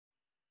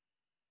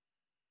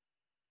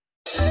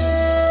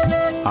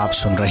आप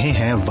सुन रहे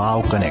हैं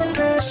वाव कनेक्ट,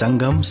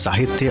 संगम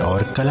साहित्य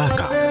और कला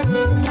का।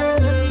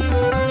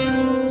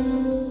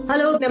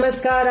 हेलो,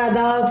 नमस्कार,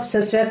 आदाब,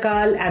 सत श्री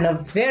अकाल and a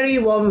very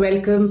warm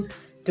welcome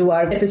to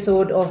our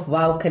episode of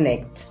wow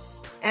connect.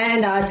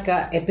 And आज का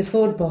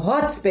एपिसोड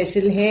बहुत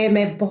स्पेशल है।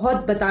 मैं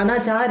बहुत बताना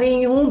चाह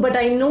रही हूँ, but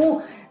I know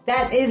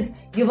that is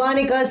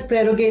युवानिका's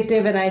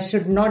prerogative and I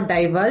should not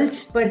divulge,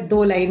 but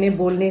 2 लाइनें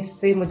बोलने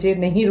से मुझे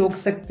नहीं रोक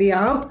सकती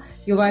आप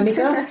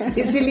युवानिका।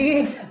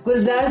 इसलिए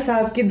गुलजार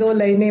साहब की 2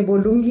 लाइनें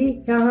बोलूंगी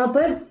यहाँ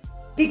पर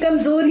कि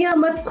कमजोरियां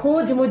मत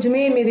खोज मुझ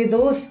में मेरे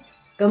दोस्त,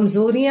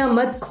 कमजोरियां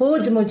मत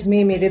खोज मुझ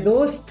में मेरे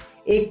दोस्त,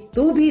 एक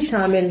तू भी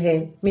शामिल है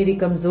मेरी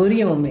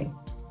कमजोरियों में।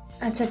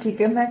 अच्छा ठीक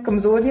है, मैं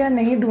कमजोरियां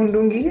नहीं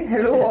ढूंढूंगी।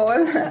 Hello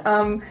all,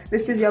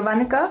 this is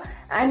Yavanika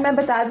and मैं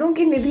बता दूं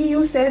कि निधि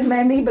यू सेड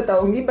मैं नहीं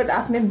बताऊंगी, बट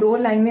आपने 2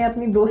 लाइनें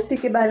अपनी दोस्ती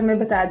के बारे में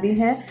बता दी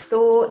हैं,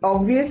 तो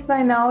obvious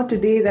by now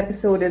today's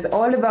episode is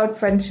all about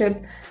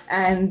friendship.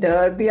 And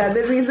the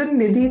other reason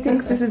Nidhi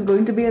thinks this is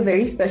going to be a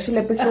very special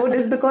episode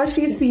is because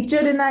she is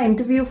featured in our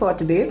interview for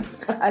today,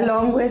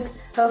 along with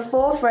her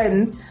 4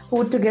 friends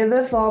who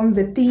together form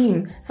the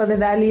team for the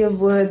Valley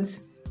of Words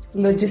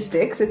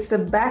Logistics. It's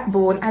the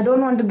backbone. I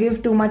don't want to give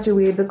too much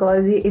away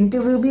because ये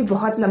interview भी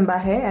बहुत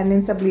लंबा है and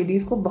इन सब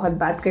ladies को बहुत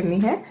बात करनी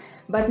है,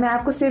 but मैं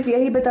आपको सिर्फ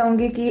यही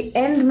बताऊंगी कि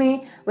end में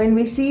when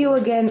we see you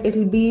again,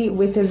 it will be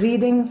with a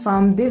reading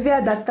from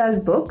Divya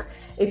Datta's book.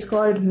 It's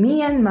called Me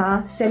and Ma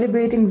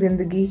Celebrating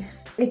Zindagi.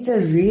 It's a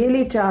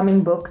really charming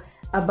book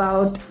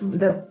about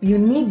the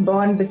unique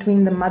bond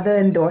between the mother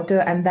and daughter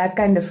and that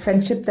kind of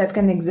friendship that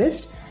can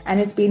exist.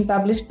 And it's been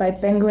published by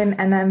Penguin,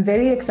 and I'm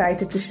very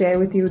excited to share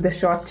with you the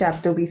short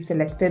chapter we've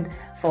selected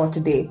for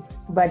today.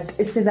 But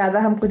इससे ज़्यादा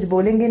हम कुछ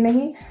बोलेंगे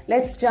नहीं.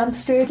 Let's jump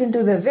straight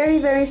into the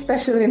very, very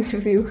special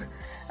interview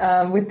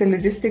with the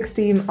logistics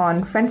team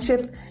on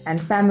friendship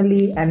and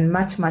family and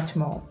much, much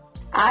more.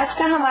 आज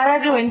का हमारा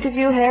जो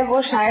इंटरव्यू है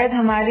वो शायद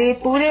हमारे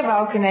पूरे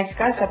वाव कनेक्ट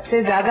का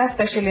सबसे ज्यादा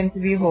स्पेशल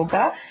इंटरव्यू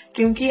होगा,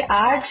 क्योंकि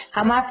आज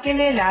हम आपके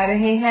लिए ला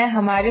रहे हैं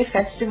हमारे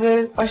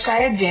फेस्टिवल और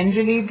शायद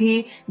जनरली भी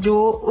जो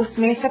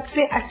उसमें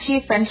सबसे अच्छी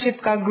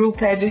फ्रेंडशिप का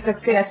ग्रुप है, जो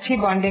सबसे अच्छी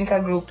बॉन्डिंग का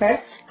ग्रुप है,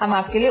 हम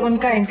आपके लिए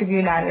उनका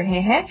इंटरव्यू ला रहे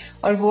हैं।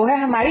 और वो है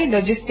हमारी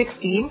logistics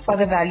team for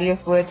the valley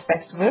of words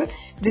festival,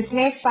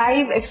 जिसमें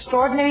 5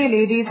 extraordinary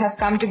ladies have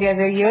come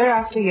together year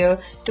after year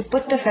to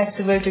put the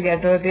festival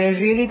together. They're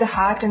really the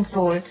heart and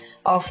soul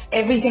of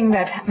everything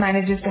that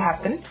manages to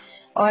happen.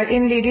 और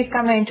इन ladies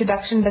का मैं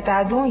introduction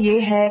बता दूं, ये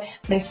है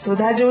miss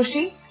सुधा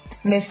Joshi,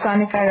 miss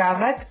Sonika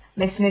Rawat,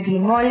 miss निधि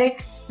मौलिक,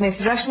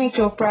 miss Rashmi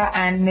Chopra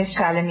and miss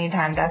Shalini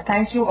Dhanda.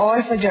 Thank you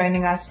all for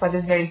joining us for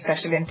this very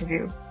special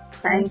interview.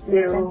 Thank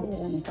you.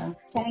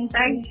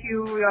 Thank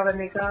you,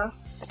 Yavanika.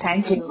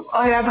 Thank you.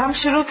 और अब हम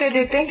शुरू कर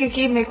देते हैं,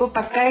 क्योंकि मेरे को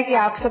पक्का है कि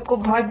आप सबको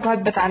बहुत बहुत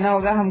बताना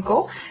होगा हमको।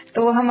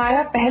 तो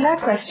हमारा पहला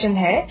क्वेश्चन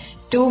है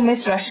to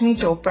miss Rashmi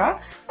Chopra.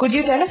 Could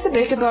you tell us a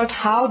bit about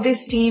how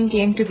this team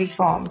came to be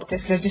formed,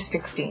 this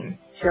logistics team?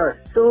 Sure.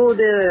 So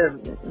the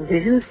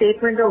vision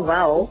statement of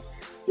WOW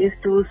is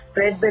to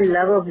spread the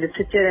love of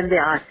literature and the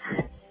arts,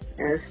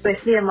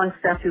 especially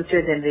amongst our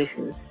future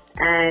generations.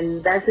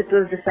 And thus it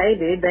was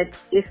decided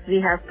that if we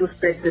have to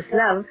spread this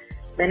love,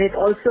 then it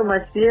also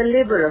must be a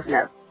labor of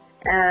love.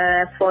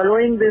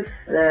 Following this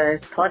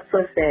thought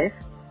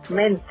process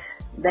meant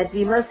that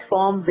we must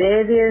form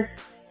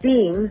various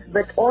teams,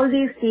 but all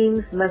these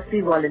teams must be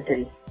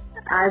voluntary.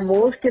 Our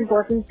most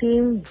important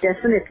team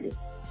definitely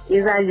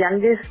is our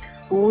youngest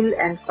school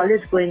and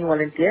college going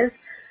volunteers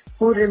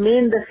who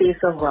remain the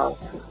face of WOW.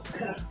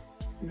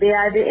 They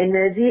are the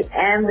energy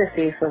and the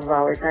face of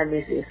WOW, if I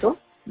may say so.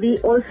 We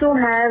also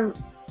have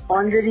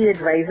honorary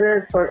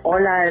advisors for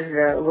all our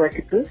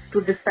verticals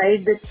to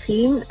decide the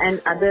theme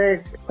and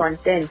other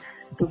contents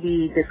to be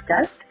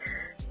discussed.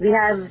 We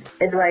have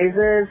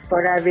advisors for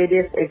our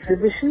various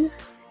exhibitions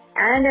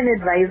and an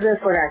advisor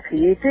for our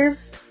creative,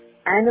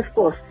 and of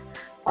course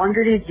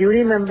honorary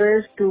jury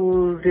members to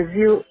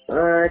review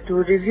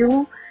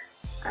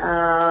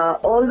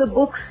all the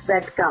books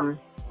that come,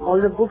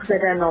 all the books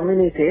that are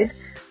nominated,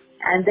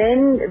 and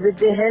then with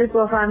the help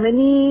of our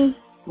many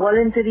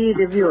voluntary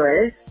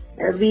reviewers,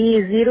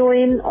 we zero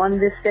in on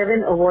the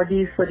 7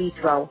 awardees for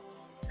each WOW.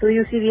 So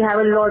you see, we have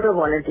a lot of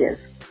volunteers.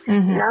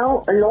 Mm-hmm.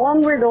 Now,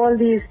 along with all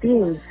these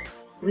teams,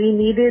 we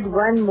needed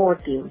one more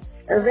team,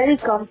 a very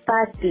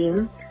compact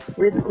team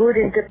with good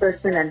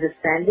interpersonal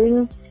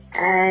understanding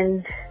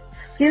and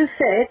skill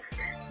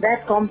sets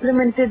that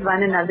complemented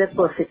one another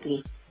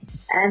perfectly.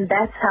 And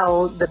that's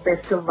how the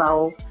Best of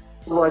WOW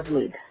was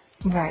made.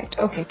 Right.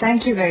 Okay.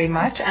 Thank you very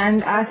much.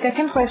 And our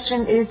second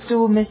question is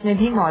to Ms.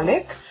 Nidhi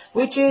Maulik,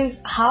 which is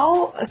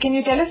can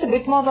you tell us a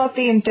bit more about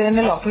the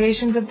internal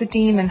operations of the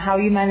team and how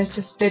you managed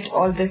to split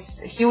all this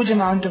huge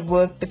amount of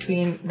work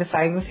between the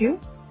 5 of you?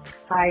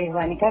 Hi,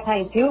 Vanika.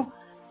 Thank you.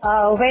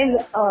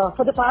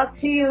 For the past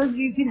 3 years,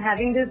 we've been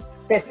having this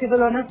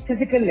festival on a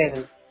physical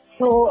level.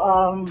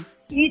 So,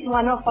 each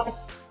one of us,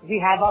 we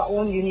have our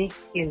own unique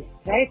skills,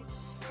 right?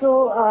 So,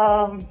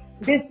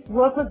 this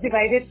work was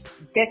divided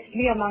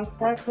deftly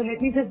amongst us. So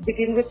let me just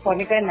begin with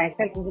Sonika and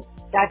myself.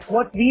 That's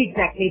what we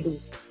exactly do.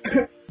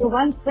 So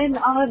once when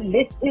our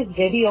list is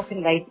ready of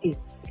invitees,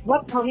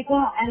 what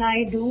Sonika and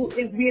I do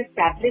is we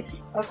establish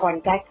a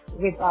contact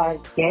with our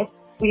guests.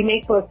 We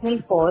make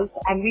personal calls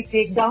and we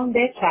take down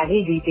their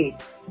travel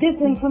details. This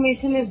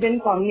information is then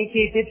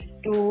communicated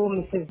to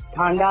Mrs.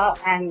 Dhanda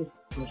and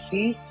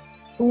Joshi,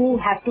 who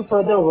have to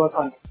further work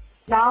on it.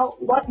 Now,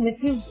 what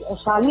Mrs.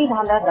 Shalini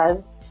Dhanda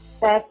does,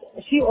 that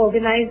she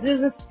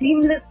organizes a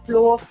seamless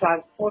flow of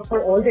transport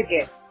for all the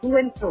guests, to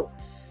and fro,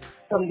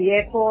 from the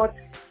airport,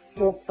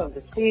 from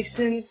the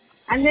station,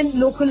 and then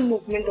local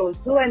movement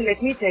also. And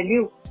let me tell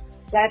you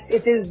that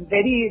it is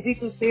very easy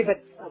to say,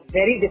 but a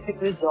very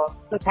difficult job.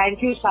 So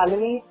thank you,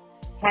 Shalini.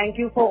 Thank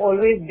you for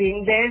always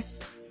being there.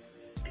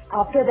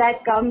 After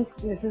that comes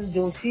Mrs.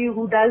 Joshi,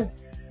 who does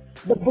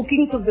the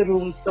bookings of the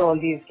rooms for all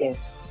these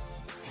guests.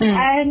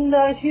 And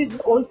she's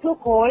also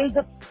called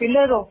the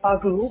pillar of our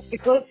group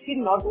because she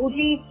not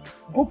only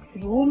books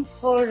rooms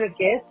for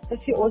guests, but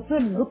she also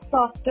looks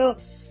after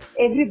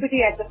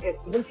everybody at the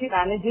festival. She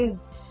manages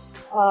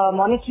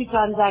monetary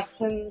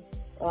transactions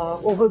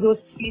over those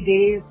 3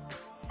 days,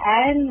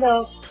 and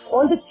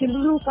all the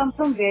children who come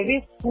from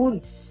various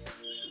schools,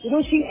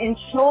 she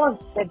ensures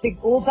that they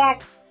go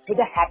back with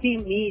a happy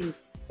meal,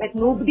 that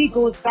nobody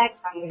goes back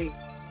hungry.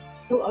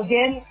 So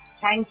again,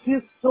 thank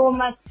you so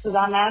much,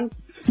 Sudha ma'am.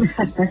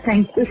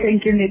 Thank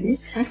you, Nidhi.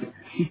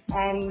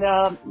 And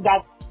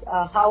that's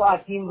how our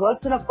team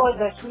works. And of course,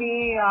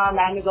 Rashmi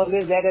ma'am is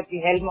always there at the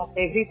helm of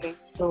everything.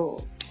 So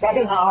that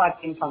is how our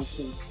team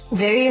functions.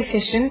 Very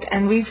efficient,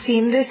 and we've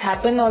seen this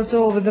happen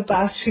also over the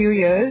past few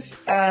years.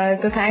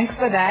 So thanks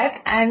for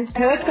that. And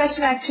third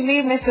question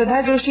actually Ms.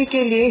 Sudha Joshi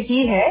ke liye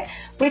hi hai,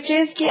 which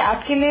is ki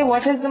aapke liye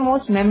what has the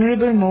most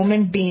memorable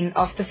moment been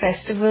of the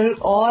festival,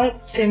 or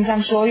since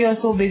I'm sure you're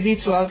so busy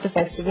throughout the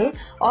festival,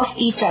 of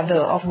each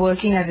other, of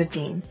working as a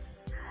team?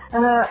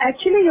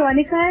 Actually,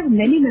 Yohanika, I have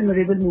many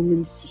memorable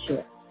moments to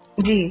share.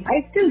 Ji.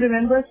 I still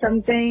remember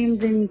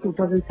sometimes in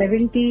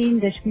 2017,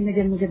 रश्मि ने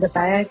जब मुझे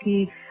बताया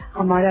कि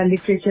हमारा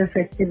literature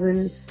festival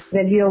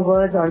valley of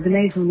words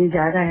organise होने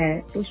जा रहा है,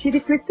 तो she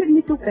requested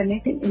me to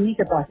connect in any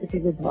capacity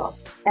with WOW.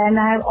 And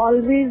I have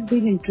always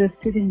been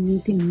interested in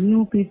meeting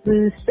new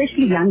people,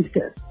 especially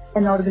youngsters,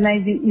 and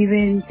organizing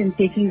events and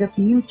taking up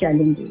new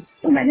challenges.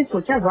 तो मैंने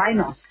सोचा why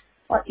not?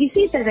 और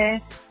इसी तरह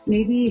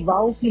मेरी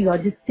WOW की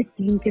logistic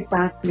team के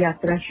पास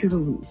यात्रा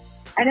शुरू हुई.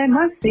 And I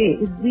must say,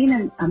 it's been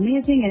an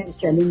amazing and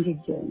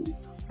challenging journey.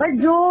 But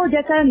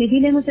जैसा निधि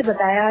ने मुझे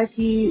बताया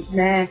कि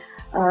मैं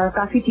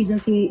काफी चीजों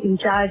की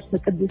इंचार्ज,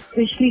 मतलब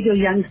स्पेशली जो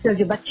यंगस्टर,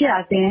 जो बच्चे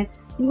आते हैं,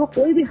 कि वो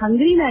कोई भी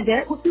हंगरी ना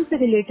जाए, उसी से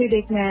रिलेटेड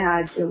एक मैं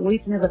आज वही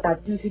तुम्हें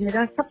बताती हूँ कि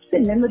मेरा सबसे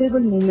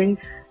मेमोरेबल मोमेंट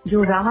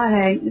जो रहा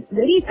है,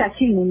 वेरी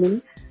टचिंग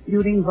मोमेंट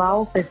ड्यूरिंग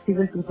वाव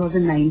फेस्टिवल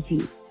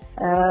 2019.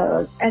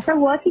 ऐसा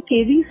हुआ कि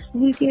केवी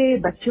स्कूल के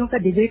बच्चों का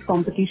डिबेट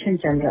कॉम्पिटिशन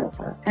चल रहा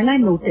था, and I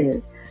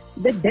notice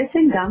the deaf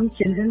and dumb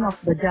children of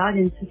Bajaj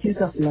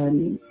Institute of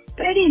Learning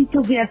very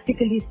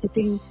enthusiastically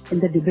sitting in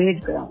the debate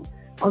ground.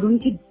 और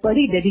उनकी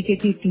बड़ी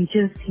डेडिकेटेड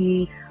टीचर्स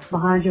थी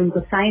वहाँ, जो उनको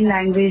साइन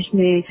लैंग्वेज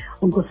में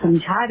उनको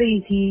समझा रही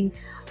थी.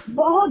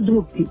 बहुत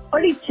धूप थी,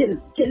 बड़ी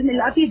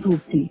चिलमिलाती धूप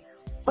थी,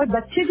 और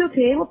बच्चे जो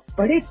थे वो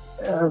बड़े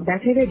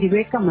बैठे रहे,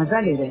 डिबेट का मजा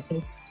ले रहे थे.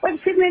 पर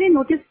फिर मैंने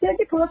नोटिस किया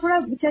कि थोड़ा थोड़ा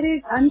बेचारे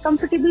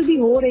अनकंफर्टेबल भी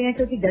हो रहे हैं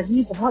क्योंकि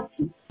गर्मी बहुत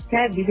थी.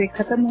 खैर डिबेट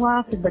खत्म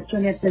हुआ, फिर बच्चों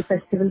ने अपने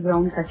फेस्टिवल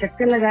ग्राउंड का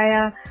चक्कर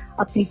लगाया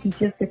अपनी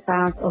टीचर्स के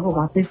साथ, और वो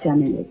वापस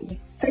जाने लगे.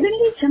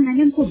 सडनली जब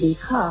मैंने उनको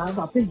देखा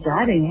वापस जा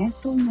रहे हैं,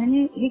 तो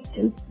मैंने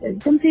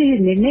एकदम से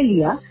निर्णय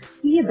लिया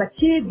कि ये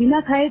बच्चे बिना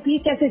खाए पिए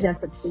कैसे जा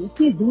सकते हैं.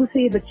 इतनी दूर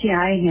से ये बच्चे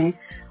आए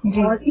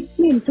हैं और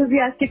इतनी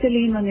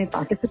इंथुजियास्टिकली इन्होंने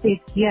पार्टिसिपेट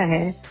किया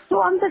है.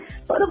 तो on the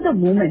spot of the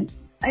moment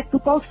I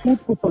took out food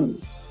coupon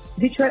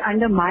which were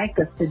under my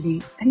custody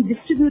and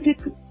distributed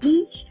to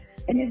each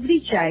and every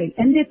child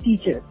and their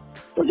teachers.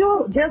 तो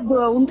जब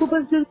उनको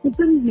बस जो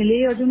कूपन मिले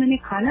और जो उन्होंने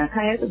खाना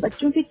खाया, तो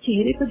बच्चों के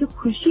चेहरे पर जो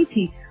खुशी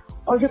थी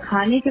और जो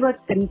खाने के बाद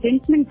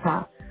कंटेंटमेंट था,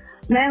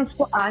 मैं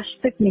उसको आज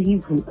तक नहीं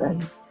भूल पाई.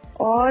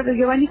 और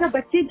यवानिका,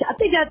 बच्चे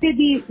जाते जाते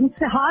भी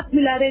मुझसे हाथ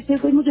मिला रहे थे,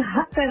 कोई मुझे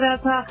हक कर रहा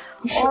था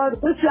और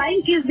कोई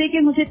फ्लाइंग किस दे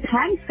के मुझे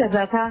थैंक्स कर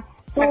रहा था.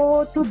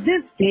 तो to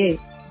this day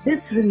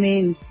this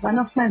remains one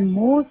of my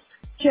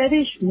most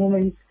cherished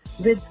moments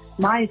with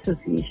my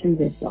association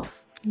with WOW.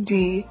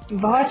 जी,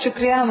 बहुत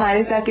शुक्रिया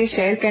हमारे साथ ये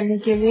शेयर करने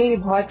के लिए. ये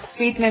बहुत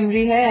स्वीट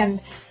मेमोरी है, एंड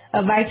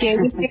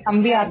वाइकेरियसली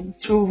हम भी आप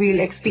through we'll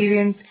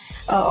experience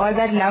all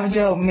that love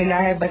जो मिला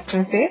है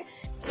बच्चों से.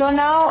 So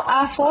now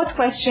our fourth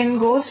question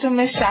goes to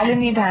miss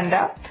Shalini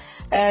Dhanda,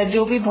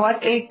 जो भी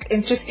बहुत एक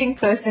इंटरेस्टिंग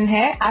पर्सन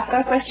है.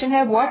 आपका क्वेश्चन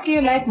है, what do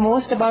you like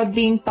most about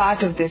being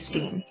part of this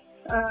team?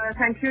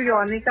 Thank you,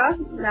 Yonika.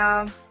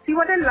 See,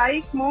 what I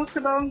like most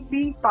about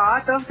being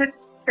part of the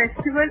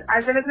festival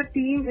as well as a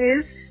team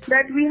is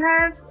that we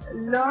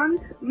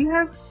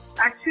have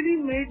actually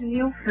made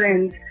new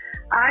friends.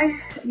 I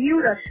knew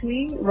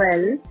Rashmi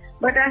well,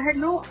 but I had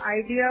no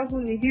idea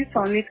who Nidhi,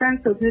 Sonika and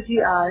Sudha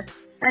ji are.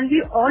 And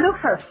we all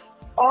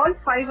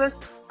 5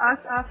 of us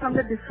are from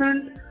the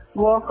different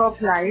walk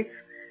of life.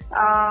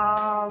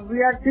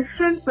 We are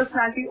different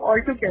personality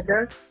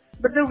altogether,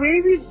 but the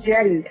way we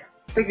gelled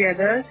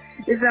together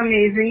is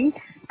amazing.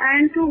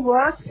 And to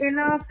work in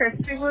a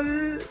festival,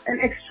 an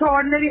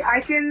extraordinary,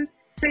 I can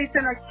say it's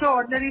an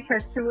extraordinary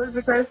festival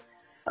because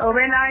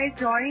when I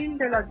joined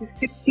the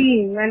logistic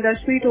team and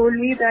Rashmi told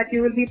me that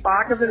you will be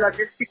part of the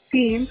logistic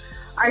team,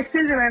 I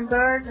still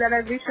remember that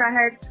I wish I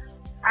had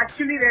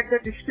actually read the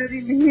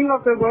dictionary meaning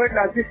of the word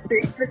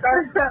logistics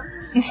because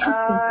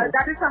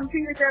that is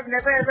something which I've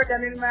never ever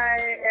done in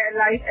my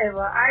life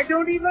ever. I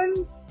don't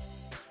even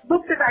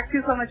book the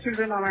taxi for my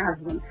children or my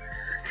husband.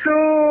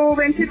 So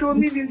when she told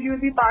me you'll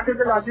be part of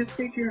the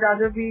logistics, you'll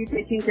rather be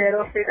taking care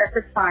of it, I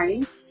said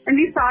fine. And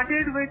we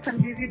started with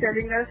Sanjeevji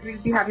telling us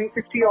we'll be having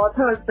 50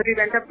 authors, but we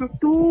went up to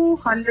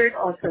 200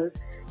 authors,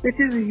 which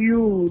is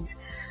huge.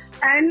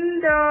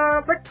 And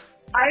but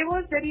I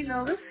was very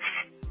nervous.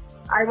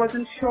 I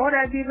wasn't sure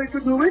I'd be able to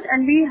do it,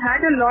 and I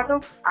had a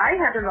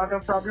lot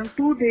of problems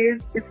 2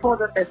 days before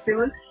the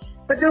festival.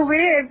 But the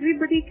way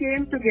everybody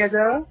came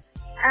together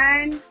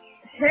and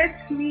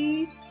helped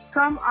me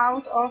come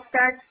out of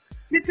that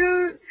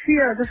little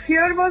fear. The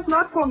fear was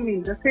not for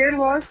me. The fear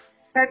was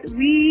that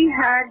we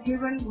had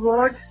given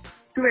word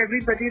to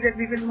everybody that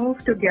we will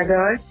move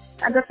together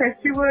and the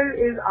festival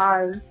is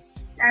ours.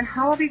 And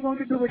how are we going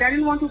to do it? I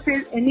didn't want to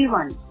fail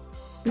anyone,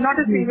 not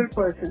a single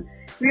person.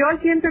 We all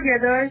came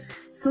together.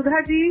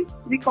 Sudha ji,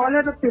 we call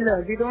her the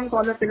pillar. We don't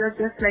call her pillar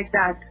just like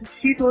that.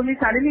 She told me,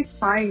 Shalini, it's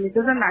fine. It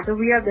doesn't matter.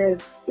 We are there.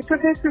 It's a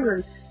festival.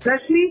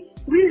 Rashmi,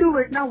 we'll do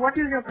it. Now, what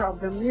is your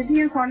problem?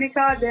 Nidhi and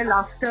Sonika, their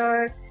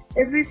laughter,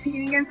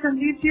 everything. And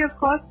Sandeep ji, of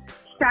course,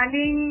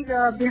 standing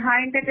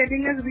behind it,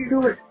 telling us, we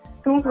do it.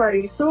 Don't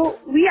worry. So,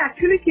 we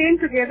actually came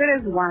together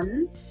as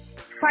one.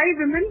 5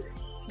 women.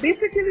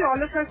 Basically,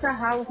 all of us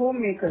are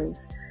homemakers.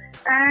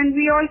 And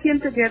we all came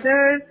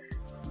together,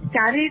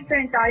 carried the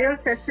entire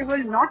festival,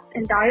 not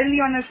entirely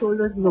on our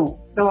shoulders, no.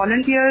 The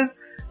volunteers,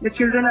 the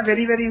children are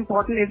very, very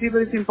important,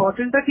 everybody is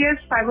important. But yes,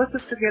 5 of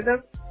us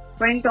together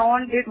went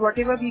on, did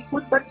whatever we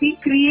could, but we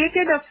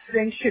created a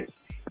friendship.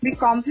 We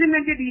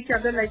complemented each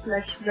other like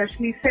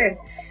Rashmi said.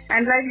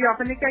 And like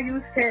Yapanika,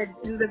 you said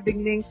in the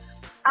beginning,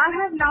 I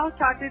have now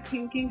started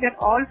thinking that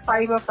all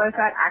 5 of us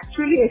are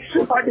actually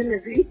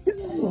extraordinary.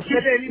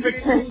 That everybody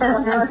thinks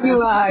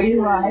You are,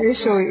 I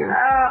show you.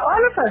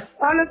 All of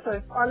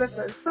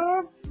us.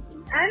 So,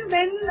 and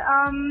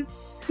then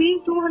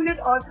seeing 200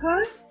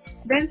 authors,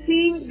 then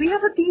seeing, we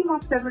have a team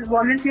of 7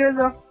 volunteers,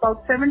 of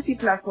about 70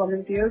 plus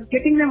volunteers,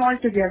 getting them all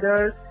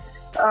together.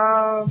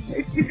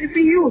 It's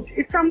huge.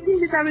 It's something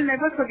that I will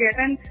never forget.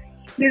 And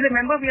please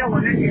remember, we are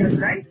volunteers,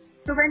 right?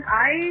 So when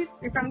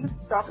if I'm to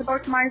talk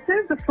about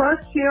myself, the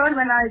first year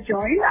when I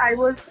joined, I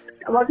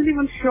wasn't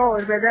even sure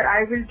whether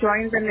I will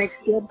join the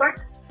next year. But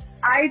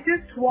I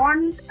just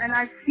want, and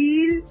I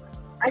feel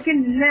I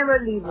can never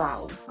leave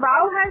WOW.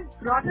 WOW has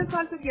brought us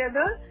all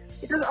together.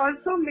 It has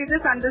also made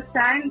us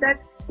understand that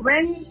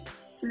when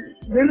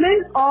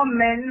women or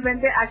men,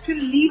 when they actually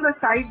leave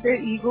aside their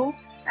ego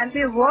and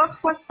they work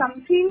for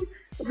something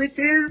which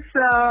is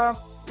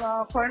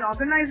for an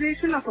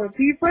organization or for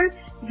people,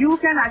 you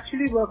can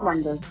actually work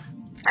wonders.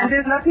 And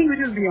there's nothing which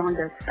is beyond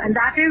us. And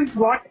that is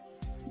what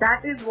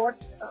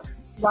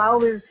WOW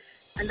is,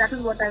 and that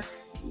is what I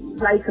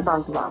like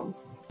about WOW.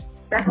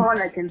 That's all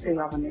I can say,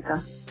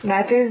 Vanika.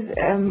 That is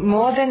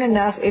more than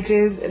enough. It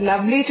is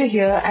lovely to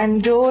hear.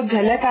 And जो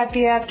झलक आती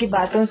है आपकी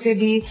बातों से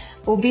भी,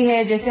 वो भी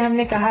है जैसे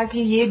हमने कहा कि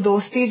ये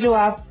दोस्ती जो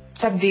आप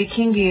सब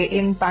देखेंगे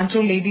इन 5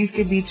 लेडीज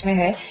के बीच में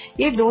है,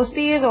 ये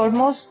दोस्ती is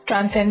almost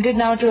transcended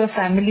now to a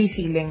family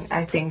feeling,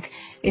 I think,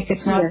 if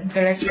it's not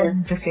correct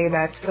to say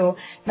that. So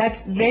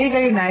that's very,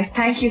 very nice.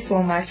 Thank you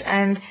so much.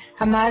 And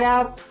हमारा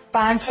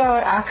 5वां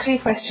और आखिरी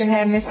क्वेश्चन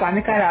है मिस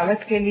सोनिका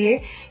रावत के लिए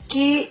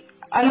कि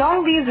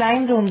along these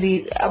lines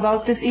only,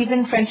 about this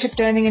even friendship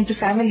turning into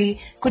family,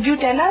 could you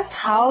tell us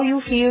how you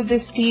feel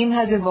this team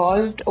has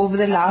evolved over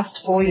the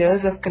last 4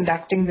 years of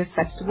conducting this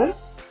festival?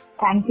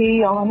 Thank you,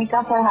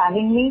 Yohanika, for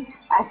having me.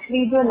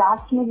 Actually, जो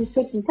last में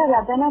जिससे पूछा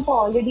जाता है ना, तो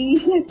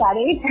already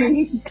सारे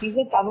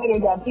चीजें कवर हो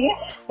जाती है.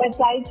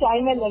 But I try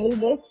my level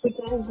best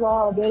because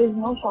there is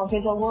no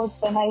shortage of words,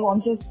 and I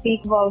want to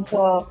speak about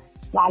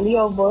value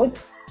of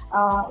words.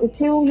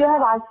 If you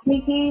have asked me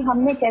कि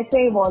हमने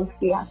कैसे evolve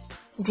किया,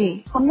 जी,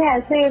 हमने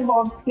ऐसे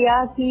evolve किया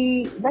कि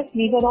बस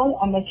we were all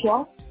amateur.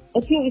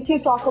 If you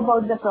talk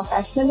about the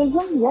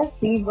professionalism, yes,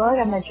 we were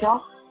amateur.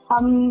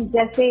 हम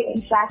जैसे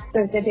इंटरेक्ट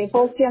करते थे,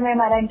 फर्स्ट ईयर में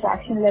हमारा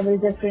इंटरेक्शन लेवल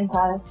डिफरेंट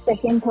था,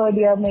 सेकेंड थर्ड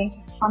ईयर में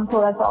हम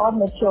थोड़ा सा और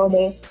मैच्योर्ड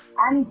है,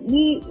 एंड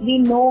वी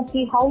नो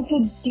कि how to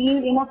deal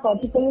in a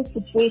particular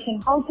situation,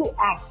 how to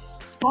act,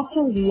 not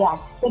to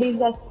react. There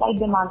is a slight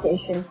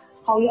demarcation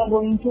how you are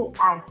going to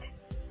act.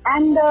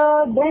 And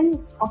then,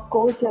 of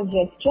course, your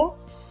gesture,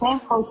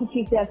 how to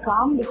keep your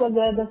calm, because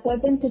there are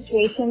certain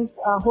situations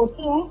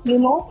होती हैं, you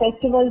know,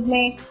 festivals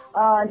में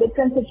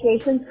different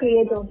situations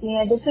create होती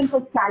हैं, different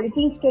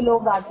personalities के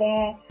लोग आते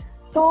हैं.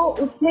 तो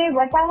उसमें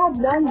what I have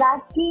learned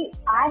that कि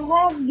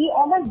we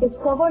all have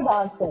discovered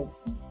ourselves.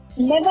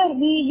 never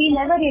we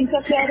never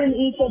interfere in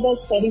each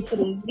other's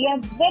territory. We are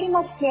very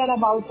much clear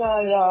about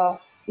our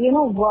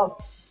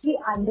work. We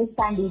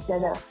understand each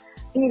other.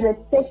 We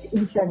respect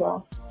each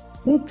other.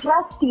 We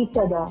trust each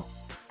other.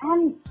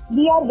 And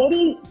we are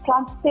very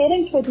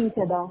transparent with each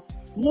other.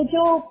 ये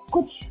जो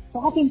कुछ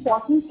बहुत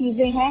important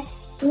चीजें हैं,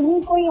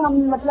 इन्हीं को ही हम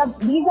मतलब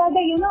these are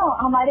the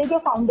हमारे जो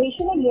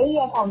foundation है, यही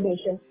है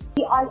foundation.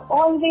 We are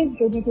always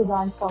ready to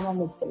learn from our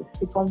mistakes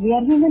because we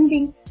are human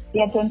beings.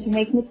 We are going to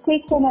make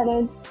mistakes and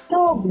errors.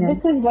 So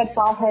this is what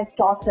Wow has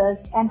taught us,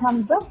 and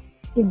हम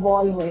just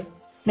evolve with.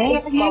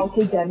 नहीं, Wow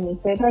की journey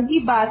से. सही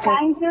बात है.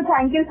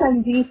 Thank you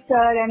Sanjeev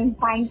sir, and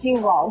thank you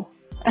Wow.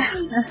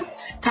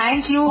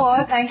 Thank you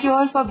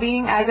all for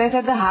being, as I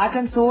said, the heart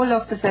and soul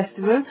of the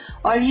festival.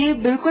 और ये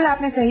बिल्कुल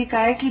आपने सही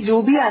कहा है कि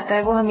जो भी आता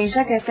है वो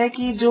हमेशा कहता है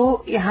कि जो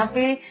यहाँ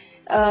पे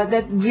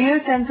that real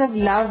sense of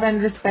love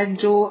and respect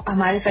जो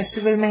हमारे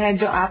फेस्टिवल में है,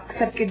 जो आप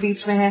सबके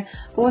बीच में है,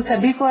 वो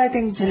सभी को आई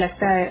थिंक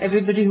झलकता है.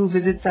 everybody who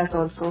visits us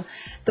also.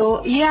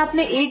 तो ये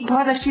आपने एक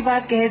बहुत अच्छी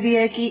बात कह दी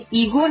है कि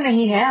ईगो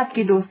नहीं है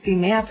आपकी दोस्ती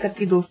में, आप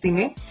सबकी दोस्ती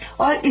में.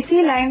 और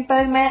इसी लाइन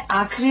पर मैं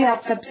आखिरी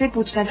आप सबसे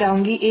पूछना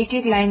चाहूंगी, एक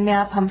एक लाइन में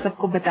आप हम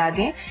सबको बता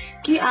दें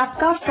कि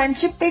आपका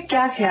फ्रेंडशिप पे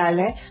क्या ख्याल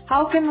है.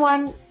 How can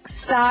one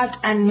start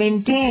and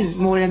maintain,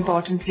 more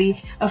importantly,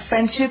 a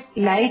friendship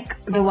like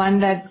the one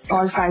that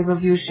all five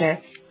of you share?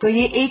 तो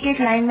ये एक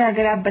एक लाइन में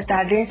अगर आप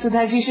बता दें.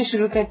 सुधा जी से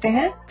शुरू करते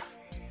हैं.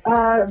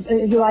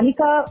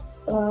 Yovanika,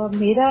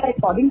 मेरा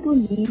according to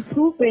me,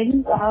 true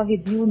friends are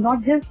with you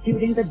not just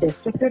during the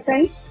best of your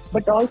time,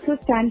 but also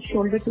stand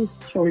shoulder to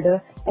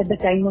shoulder at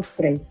the time of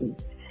crisis.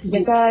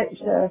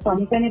 जैसा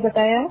सोनिका ने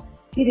बताया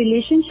कि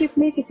रिलेशनशिप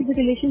में, किसी भी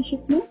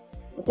रिलेशनशिप में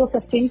को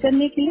सस्टेन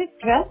करने के लिए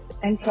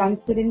ट्रस्ट एंड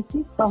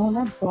ट्रांसपेरेंसी का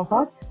होना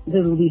बहुत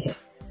जरूरी है,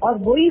 और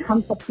वही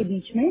हम सबके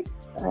बीच में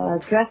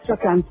ट्रस्ट और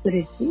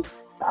ट्रांसपेरेंसी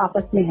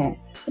आपस में है.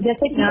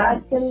 जैसे कि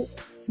आजकल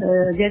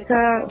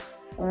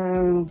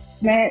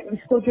मैं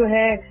इसको जो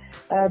है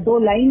 2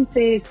 लाइन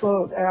से इसको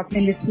अपने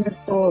लिसनर्स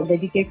को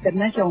डेडिकेट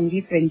करना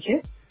चाहूंगी.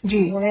 फ्रेंडशिप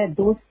जी वो है,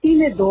 दोस्ती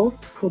में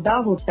दोस्त खुदा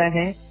होता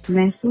है,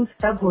 महसूस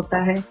तब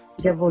होता है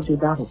जब वो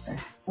जुदा होता है.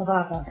 Oh,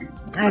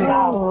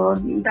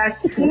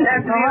 that's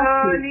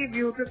really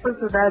beautiful,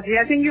 Sudhaji.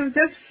 I think you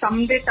just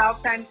summed it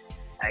up. And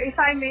if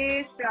I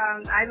may,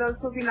 I'll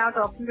also be now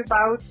talking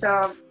about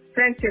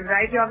friendship,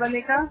 right,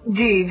 Yovanika?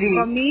 Ji.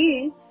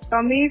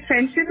 For me,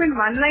 friendship in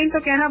one line तो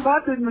कहना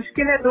बहुत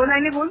मुश्किल है. 2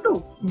 लाइनें बोल दूं?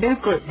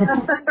 बिल्कुल.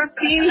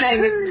 3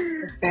 लाइनें.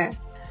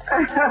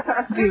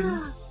 जी.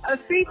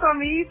 See, for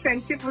me,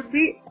 friendship would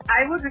be,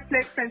 I would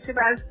reflect friendship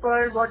as per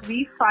what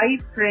we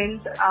 5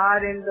 friends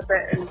are in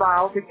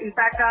Wow. In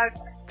fact, our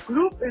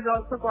group is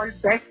also called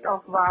Best of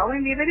Wow,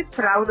 and we're very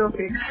proud of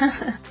it.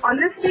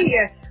 Honestly,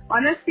 yes.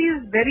 Honesty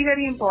is very,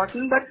 very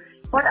important. But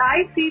what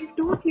I feel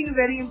 2 things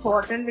very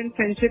important in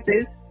friendship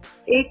is,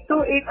 एक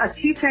तो एक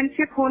अच्छी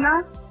friendship होना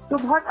तो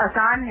बहुत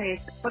आसान है,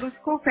 पर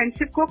उसको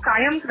friendship को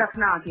कायम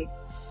रखना आगे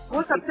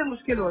वो सबसे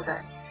मुश्किल होता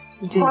है.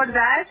 For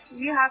that,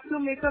 we have to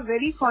make a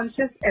very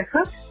conscious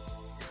effort.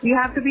 We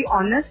have to be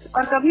honest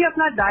और कभी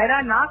अपना दायरा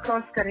ना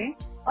क्रॉस करें,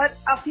 और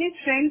अपने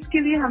फ्रेंड्स के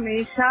लिए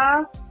हमेशा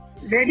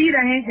रेडी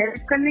रहें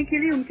हेल्प करने के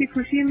लिए, उनकी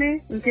खुशी में,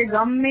 उनके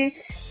गम में.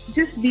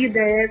 Just be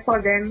there for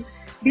them.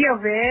 Be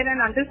aware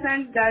and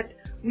understand that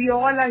we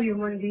all are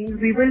human beings.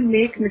 We will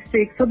make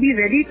mistakes. So be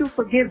ready to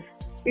forgive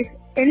if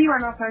any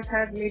one of us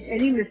has made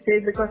any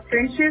mistake, because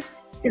friendship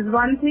is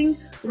one thing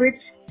which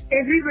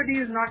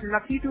everybody is not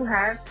lucky to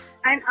have.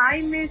 And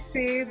I may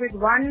say with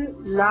one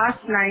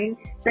last line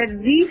that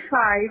we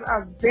 5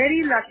 are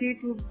very lucky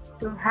to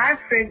have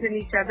friends in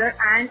each other,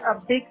 and a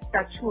big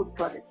touchwood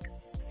for it.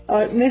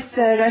 और miss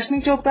Rashmi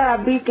Chopra, आप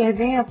भी कह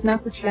दें अपना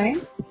कुछ line.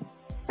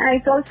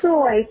 It's also,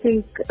 I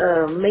think,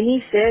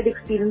 many shared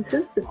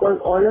experiences, because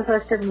all of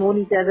us have known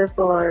each other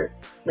for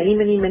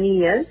many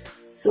years.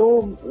 So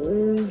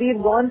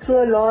we've gone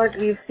through a lot.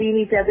 We've seen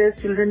each other's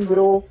children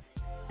grow.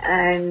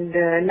 And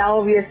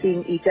now we are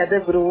seeing each other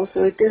grow,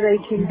 so it is, I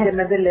think,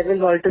 another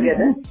level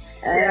altogether.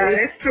 Yeah,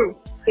 that's true.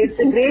 It's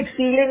a great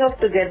feeling of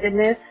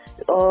togetherness,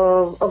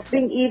 of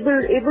being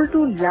able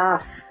to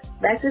laugh.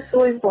 That is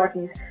so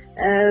important.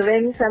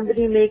 When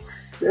somebody makes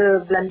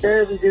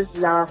blunder, we just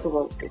laugh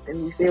about it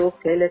and we say,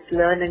 okay, let's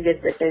learn and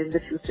get better in the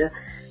future.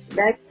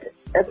 That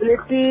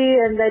ability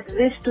and that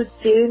wish to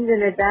change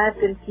and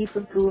adapt and keep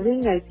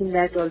improving, I think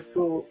that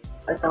also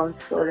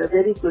accounts for a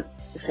very good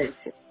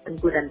friendship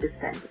and good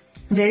understanding.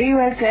 Very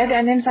well said.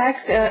 And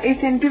in fact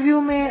इस interview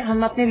में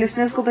हम अपने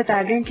listeners को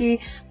बता दें कि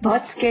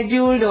बहुत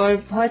scheduled और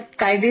बहुत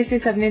कायदे से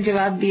सबने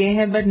जवाब दिए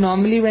हैं, but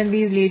normally when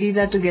these ladies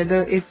are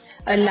together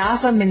it's a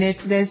laugh a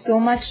minute. There is so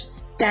much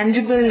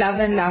tangible love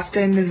and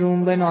laughter in the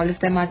room when all of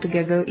them are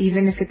together,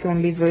 even if it's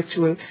only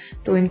virtual.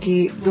 तो इनकी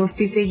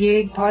दोस्ती से ये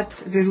एक बहुत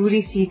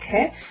जरूरी सीख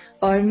है.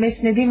 और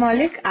मिस निधि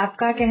मौलिक,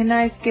 आपका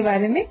कहना इसके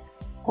बारे में?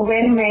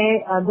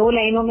 मैं 2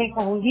 लाइनों में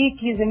कहूंगी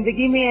कि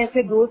जिंदगी में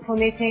ऐसे दोस्त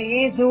होने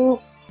चाहिए जो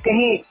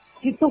कहे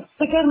कि तू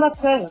फिक्र मत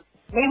कर,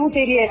 मैं हूँ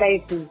तेरी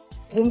LIC,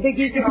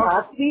 जिंदगी के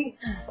साथ भी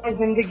और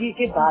जिंदगी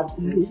के बाद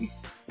भी.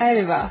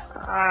 अरे वाह,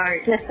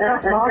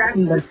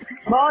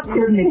 बहुत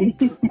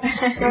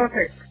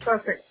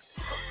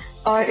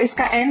परफेक्ट। और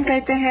इसका एंड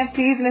करते हैं।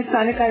 प्लीज मिस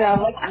सोनिका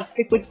रावत,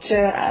 आपके कुछ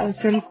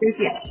सुनते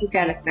कि आपको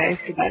क्या लगता है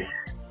इसके बारे में?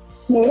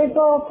 मेरे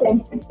तो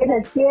फ्रेंडशिप पे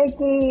लगती है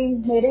कि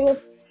मेरे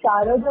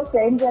चारों जो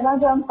फ्रेंड्स है ना,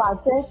 जो हम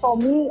पाते हैं, for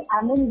me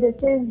I mean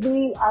this is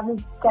the,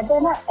 कहते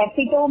हैं ना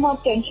एपिटोम ऑफ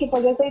फ्रेंडशिप।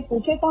 अगर कोई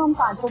पूछे तो हम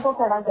पांचों को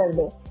खड़ा कर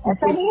दे।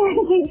 ऐसा नहीं है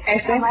कि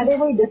हमारे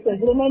कोई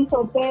डिसएग्रीमेंट्स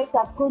होते हैं,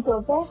 सब कुछ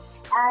होता है।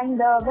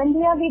 And when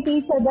we are with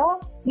each other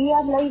we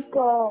are like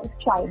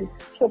child,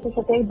 छोटे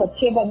छोटे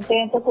बच्चे बनते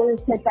हैं। तो कोई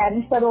उसमें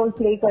पेरेंट्स का रोल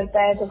प्ले करता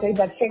है, तो कोई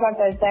बच्चे का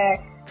करता है।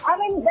 I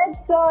mean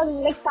that's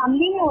like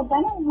family में होता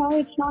है ना। No,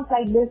 it's not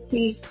like this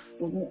कि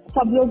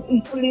सब लोग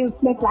इक्वली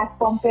उसमें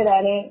प्लेटफॉर्म पे रह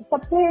रहे हैं।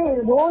 सबके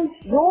रोल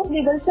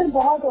रिवर्सल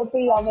बहुत होते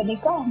हैं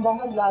यवनिका,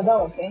 बहुत ज्यादा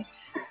होते हैं।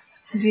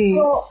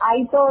 So I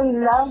so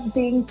love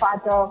being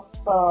part of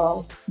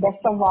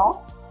Best of Wow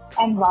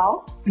and Wow.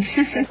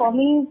 For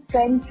me,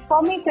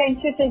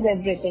 friendship is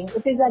everything.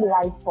 It is a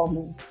life for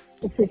me.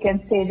 If you can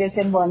say this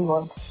in one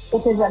word,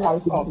 it is a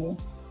life for me.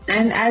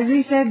 And as we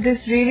said,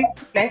 this really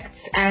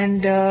reflects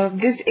and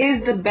this is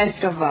the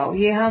best of Wow.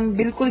 ये हम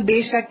बिल्कुल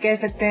बेशक कह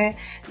सकते हैं.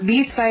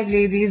 These 5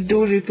 ladies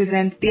do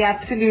represent the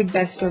absolute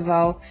best of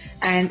Wow.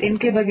 And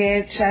इनके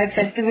बगैर शायद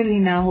फेस्टिवल ही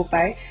ना हो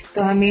पाए.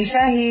 तो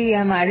हमेशा ही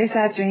हमारे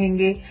साथ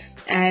रहेंगे.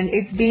 And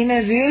it's been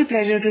a real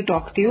pleasure to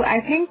talk to you. I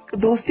think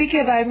दोस्ती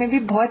के बारे में भी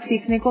बहुत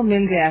सीखने को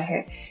मिल गया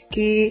है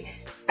कि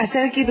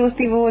असल की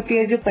दोस्ती वो होती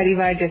है जो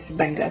परिवार जैसे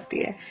बन जाती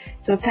है.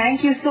 So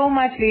thank you so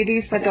much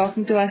ladies for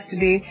talking to us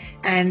today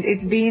and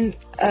it's been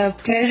a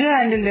pleasure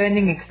and a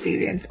learning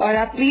experience. और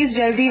आप प्लीज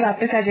जल्दी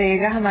वापस आ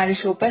जाइएगा हमारे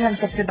शो पर हम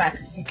सबसे बात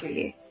करने के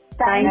लिए.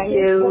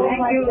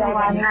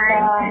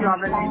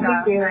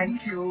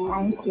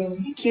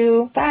 Thank you.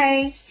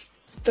 Bye.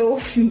 तो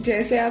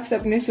जैसे आप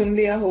सबने सुन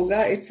लिया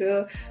होगा, it's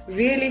a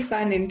really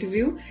fun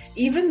interview.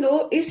 Even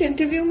though इस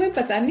इंटरव्यू में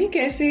पता नहीं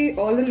कैसे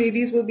all the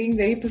ladies were being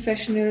very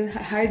professional,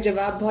 हर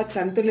जवाब बहुत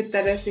संतुलित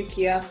तरह से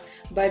किया.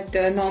 बट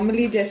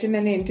नॉर्मली जैसे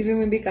मैंने इंटरव्यू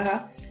में भी कहा,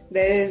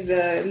 there is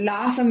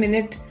laugh a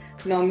minute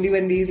normally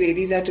when these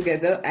ladies are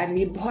together and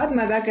ये बहुत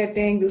मजा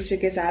करते हैं एक दूसरे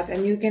के साथ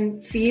and you can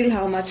feel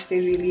how much they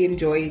really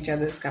enjoy each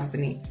other's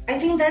company. I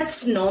think that's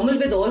normal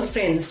with all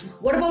friends.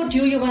 What about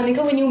you,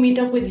 Yovanika, when you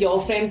meet up with your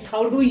friends?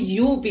 How do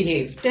you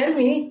behave? Tell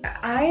me.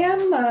 I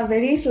am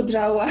very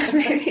sudrawa,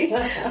 very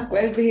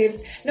well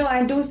behaved. No,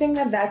 I do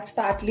think that that's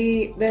partly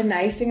the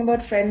nice thing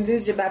about friends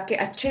is जब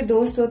आपके अच्छे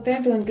दोस्त होते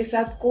हैं तो उनके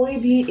साथ कोई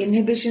भी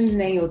inhibitions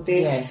नहीं होते.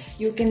 Yes.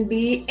 You can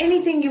be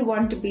anything you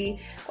want to be.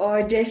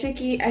 और जैसे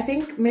कि I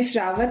think Miss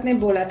Rawat ने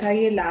बोला था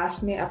ये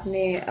लास्ट में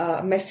अपने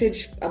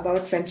मैसेज अबाउट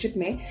फ्रेंडशिप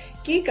में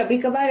कि कभी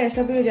कभार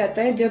ऐसा भी हो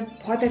जाता है जब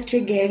बहुत अच्छी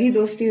गहरी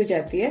दोस्ती हो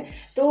जाती है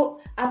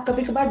तो आप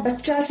कभी कभार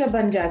बच्चा सा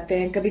बन जाते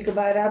हैं, कभी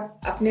कभार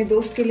आप अपने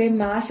दोस्त के लिए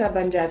माँ सा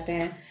बन जाते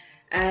हैं.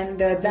 And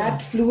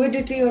that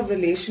fluidity of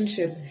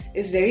relationship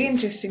is very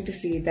interesting to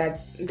see. That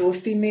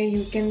दोस्ती में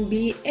you can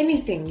be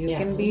anything, you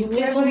can be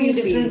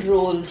different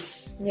roles.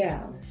 Yeah.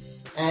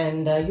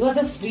 And you have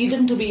the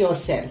freedom to be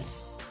yourself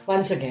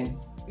once again.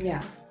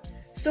 Yeah.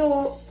 So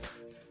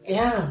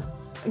Yeah.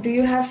 Do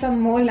you have some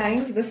more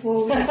lines before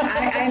we...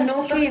 I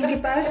know कि इनके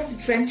पास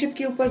friendship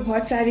के ऊपर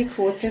बहुत सारी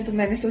quotes हैं तो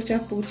मैंने सोचा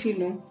पूछ ही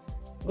लूं.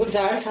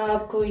 गुलजार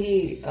साहब को ही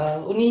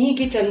उन्हीं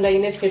की चंद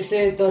लाइनें फिर से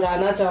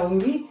दोहराना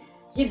चाहूंगी.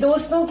 ये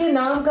दोस्तों के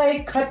नाम का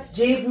एक खत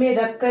जेब में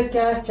रखकर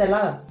क्या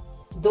चला,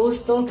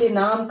 दोस्तों के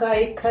नाम का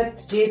एक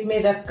खत जेब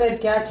में रखकर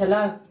क्या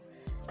चला,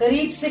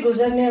 करीब से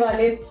गुजरने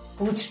वाले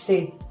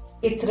पूछते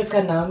इत्र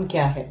का नाम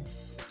क्या है.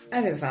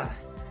 अरे वाह.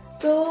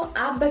 तो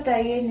आप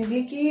बताइए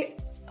निधि कि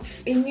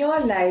in your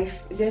life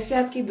जैसे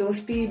आपकी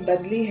दोस्ती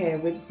बदली है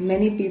with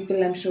many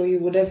people, I'm sure you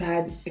would have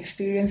had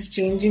experienced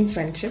changing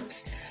friendships.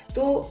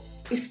 तो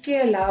इसके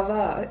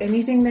अलावा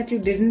anything that you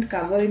didn't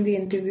cover in the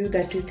interview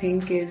that you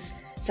think is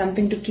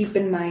something to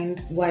keep in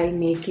mind while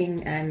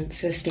making and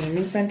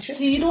sustaining friendships?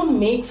 So you don't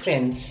make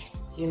friends,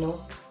 you know,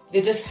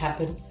 they just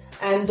happen.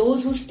 And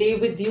those who stay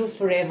with you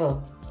forever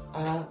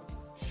are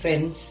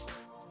friends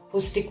who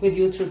stick with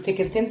you through thick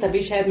and thin.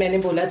 तभी शायद मैंने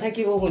बोला था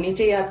कि वो होनी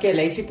चाहिए आपके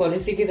LIC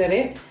पॉलिसी की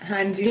तरह.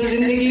 हाँ जी. जो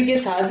जिंदगी के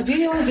साथ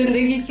भी और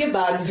जिंदगी के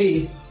बाद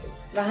भी.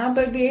 वहां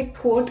पर भी एक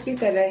खोट की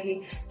तरह ही.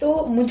 तो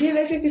मुझे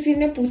वैसे किसी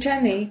ने पूछा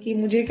नहीं कि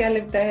मुझे क्या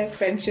लगता है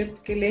फ्रेंडशिप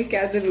के लिए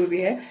क्या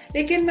जरूरी है,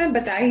 लेकिन मैं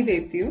बता ही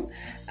देती हूँ.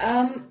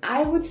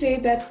 आई वुड से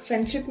दैट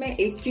फ्रेंडशिप में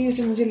एक चीज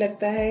जो मुझे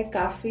लगता है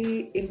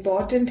काफी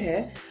इम्पोर्टेंट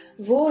है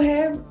वो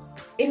है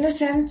in a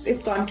sense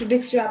it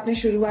contradicts जो आपने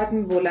शुरुआत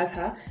में बोला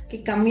था कि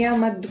कमियां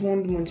मत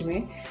ढूंढ मुझ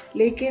में,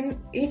 लेकिन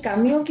ये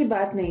कमियों की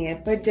बात नहीं है.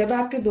 पर जब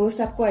आपके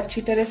दोस्त आपको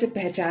अच्छी तरह से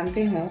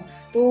पहचानते हों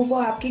तो वो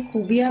आपकी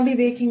खूबियां भी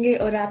देखेंगे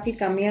और आपकी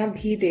कमियां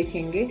भी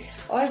देखेंगे.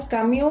 और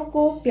कमियों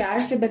को प्यार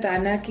से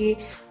बताना कि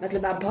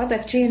मतलब आप बहुत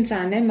अच्छे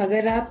इंसान हैं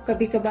मगर आप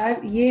कभी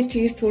कभार ये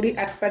चीज थोड़ी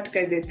अटपट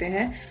कर देते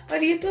हैं,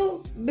 और ये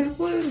तो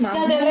बिल्कुल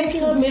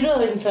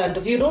mirror in front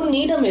of you, don't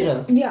need a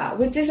mirror. Yeah,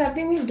 which is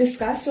something we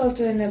discussed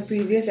also in a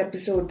previous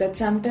episode that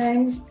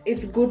sometimes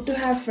it's good to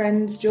have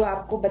friends जो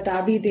आपको बता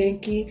भी दें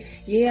कि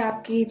ये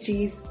आपकी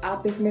चीज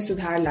आप इसमें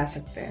सुधार ला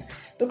सकते हैं.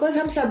 Because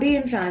हम सभी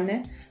इंसान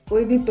हैं,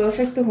 कोई भी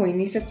perfect तो हो ही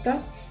नहीं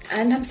सकता.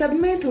 And हम सब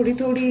में थोड़ी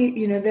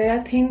थोड़ी there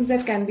are things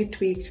that can be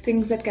tweaked,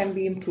 things that can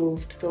be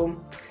improved. So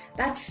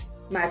that's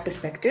my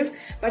perspective.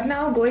 But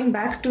now going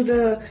back to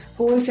the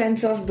whole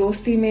sense of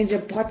दोस्ती में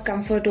जब बहुत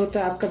comfort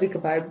होता आप कभी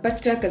कभार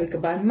बच्चा कभी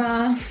कभार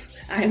माँ.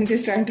 I am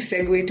just trying to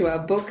segue to our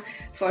book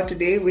for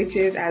today, which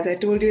is, as I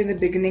told you in the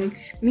beginning,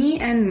 Me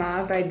and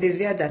Ma by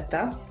Divya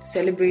Datta,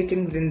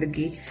 Celebrating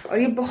Zindagi. और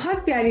ये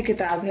बहुत प्यारी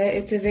किताब है.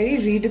 It's a very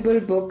readable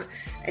book.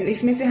 And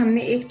इसमें से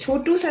हमने एक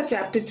छोटू सा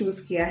chapter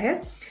choose किया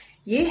है.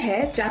 ये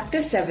है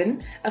chapter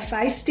 7, A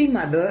Feisty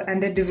Mother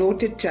and a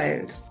Devoted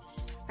Child.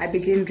 I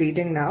begin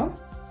reading now.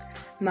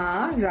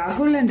 Ma,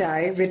 Rahul and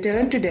I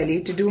returned to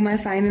Delhi to do my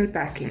final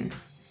packing.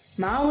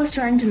 Ma was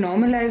trying to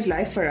normalize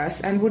life for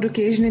us and would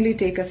occasionally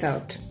take us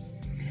out.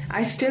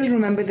 I still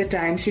remember the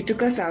time she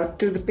took us out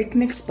to the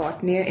picnic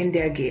spot near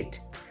India Gate.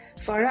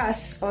 For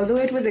us, although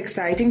it was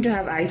exciting to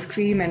have ice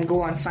cream and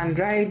go on fun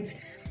rides,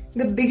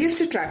 the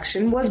biggest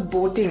attraction was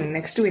boating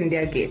next to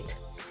India Gate.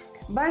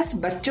 बस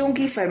बच्चों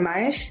की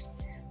फरमाइश,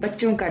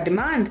 बच्चों का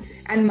demand,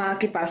 and माँ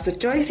के पास तो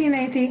choice ही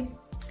नहीं थी.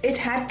 It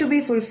had to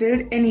be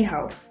fulfilled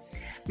anyhow.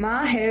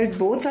 Ma held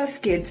both us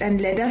kids and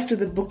led us to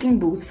the booking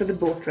booth for the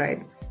boat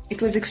ride.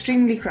 It was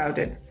extremely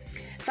crowded.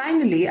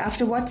 Finally,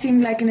 after what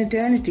seemed like an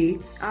eternity,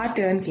 our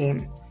turn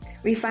came.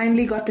 We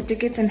finally got the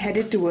tickets and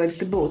headed towards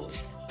the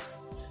boats.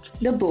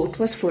 The boat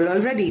was full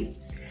already.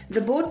 The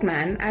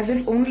boatman, as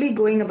if only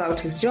going about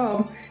his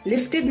job,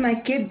 lifted my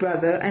kid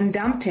brother and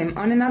dumped him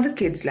on another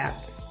kid's lap.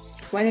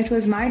 When it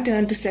was my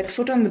turn to set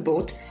foot on the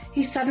boat,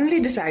 he suddenly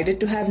decided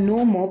to have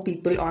no more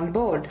people on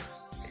board.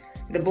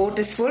 The boat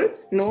is full,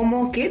 no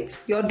more kids,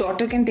 your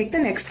daughter can take the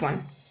next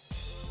one.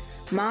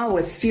 Ma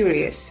was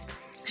furious.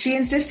 She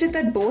insisted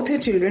that both her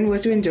children were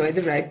to enjoy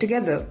the ride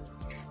together.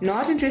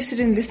 Not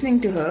interested in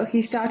listening to her,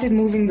 he started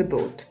moving the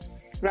boat.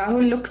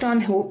 Rahul looked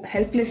on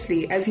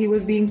helplessly as he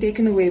was being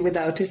taken away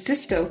without his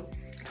sister.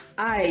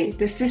 I,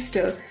 the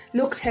sister,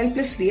 looked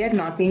helplessly at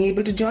not being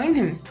able to join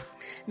him.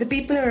 The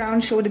people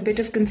around showed a bit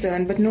of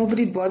concern, but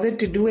nobody bothered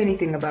to do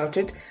anything about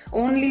it.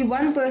 Only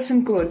one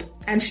person could,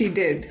 and she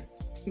did.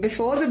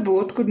 Before the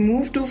boat could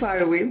move too far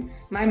away,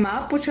 my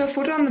ma put her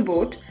foot on the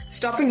boat,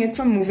 stopping it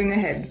from moving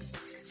ahead.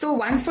 So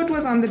one foot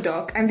was on the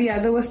dock and the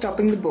other was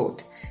stopping the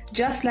boat,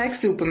 just like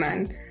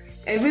Superman.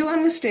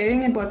 Everyone was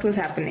staring at what was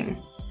happening.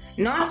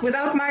 Not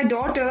without my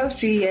daughter,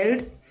 she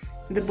yelled.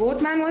 The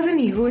boatman was an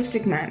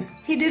egoistic man.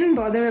 He didn't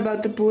bother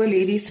about the poor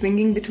lady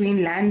swinging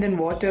between land and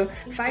water,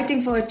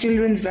 fighting for her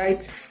children's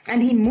rights,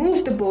 and he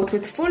moved the boat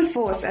with full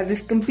force as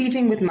if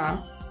competing with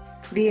Ma.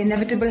 The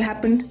inevitable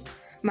happened.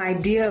 My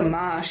dear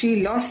Ma,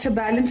 she lost her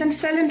balance and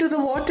fell into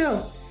the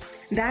water.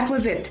 That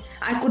was it.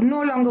 I could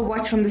no longer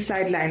watch from the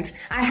sidelines.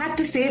 I had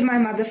to save my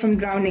mother from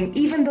drowning,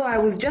 even though I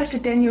was just a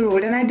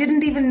 10-year-old and I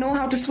didn't even know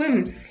how to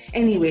swim.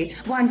 Anyway,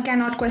 one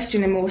cannot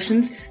question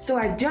emotions, so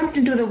I jumped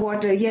into the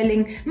water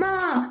yelling,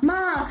 Ma!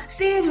 Ma!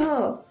 Save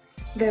her!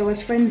 There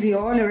was frenzy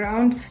all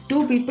around.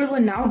 2 people were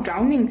now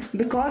drowning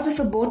because of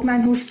a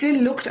boatman who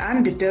still looked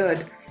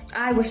undeterred.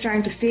 I was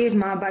trying to save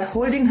Ma by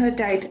holding her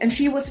tight and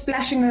she was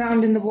splashing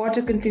around in the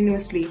water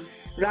continuously.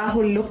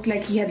 Rahul looked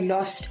like he had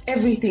lost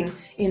everything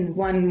in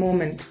one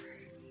moment.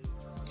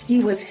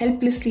 He was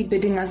helplessly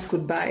bidding us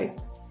goodbye.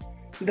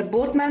 The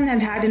boatman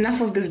had had enough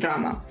of this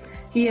drama.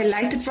 He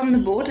alighted from the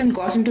boat and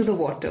got into the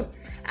water.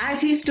 As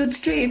he stood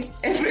straight,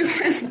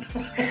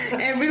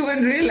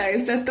 everyone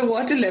realized that the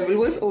water level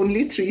was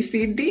only 3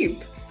 feet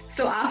deep.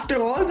 So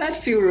after all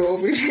that furor,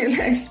 we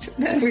realized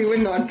that we were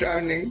not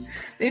drowning.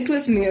 It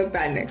was mere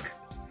panic.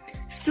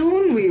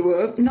 Soon we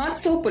were, not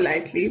so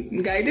politely,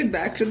 guided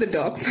back to the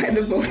dock by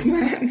the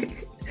boatman.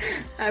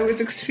 I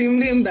was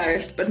extremely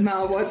embarrassed, but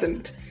Ma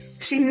wasn't.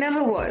 She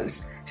never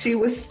was. She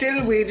was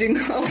still waging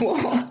her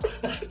war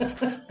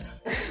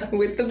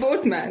with the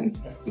boatman.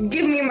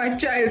 Give me my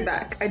child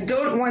back. I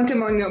don't want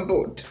him on your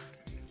boat.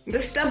 The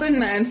stubborn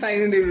man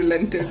finally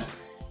relented.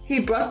 He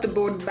brought the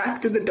boat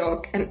back to the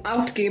dock and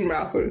out came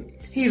Rahul.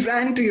 He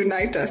ran to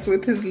unite us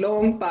with his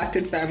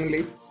long-parted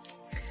family.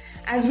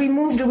 As we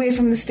moved away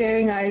from the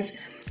staring eyes,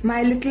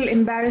 my little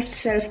embarrassed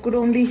self could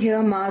only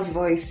hear Ma's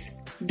voice.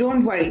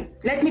 Don't worry,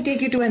 let me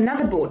take you to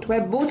another boat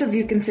where both of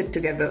you can sit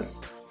together.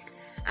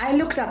 I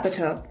looked up at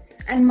her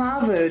and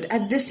marveled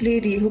at this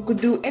lady who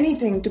could do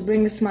anything to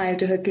bring a smile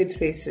to her kids'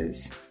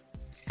 faces.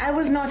 I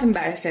was not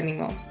embarrassed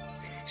anymore.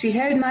 She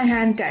held my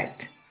hand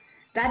tight.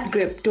 That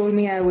grip told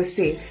me I was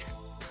safe.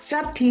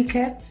 सब ठीक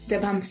है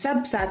जब हम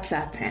सब साथ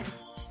साथ हैं.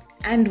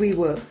 And we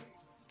were.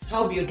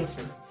 How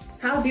beautiful.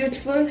 How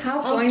beautiful,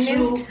 how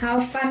poignant, true. how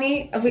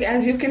funny.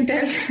 As you can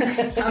tell,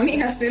 हमें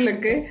हंसने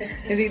लग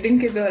गए reading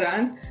के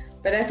दौरान.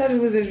 But I thought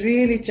it was a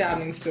really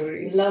charming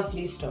story.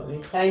 Lovely story.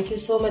 Thank you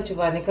so much,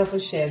 Ivanika, for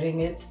sharing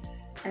it.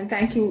 And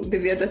thank you,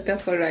 Divya Datta,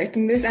 for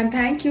writing this. And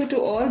thank you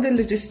to all the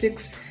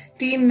logistics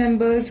team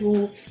members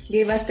who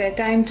gave us their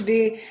time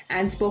today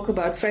and spoke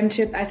about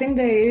friendship. I think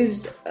there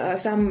is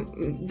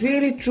some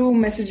really true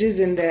messages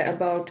in there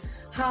about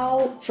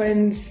how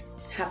friends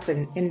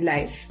happen in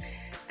life.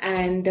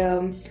 And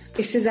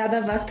इससे ज़्यादा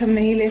वक्त हम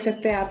नहीं ले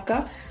सकते आपका,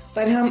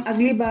 पर हम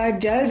अगली बार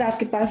जल्द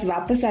आपके पास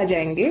वापस आ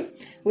जाएंगे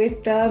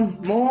with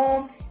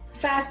more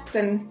facts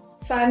and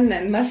fun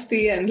and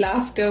masti and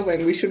laughter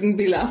when we shouldn't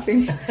be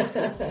laughing.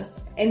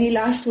 Any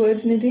last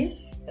words, Nidhi?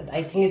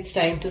 I think it's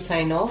time to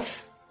sign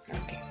off.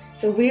 Okay.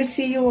 So we'll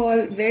see you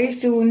all very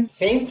soon.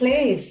 Same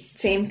place.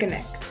 Same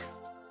Connect.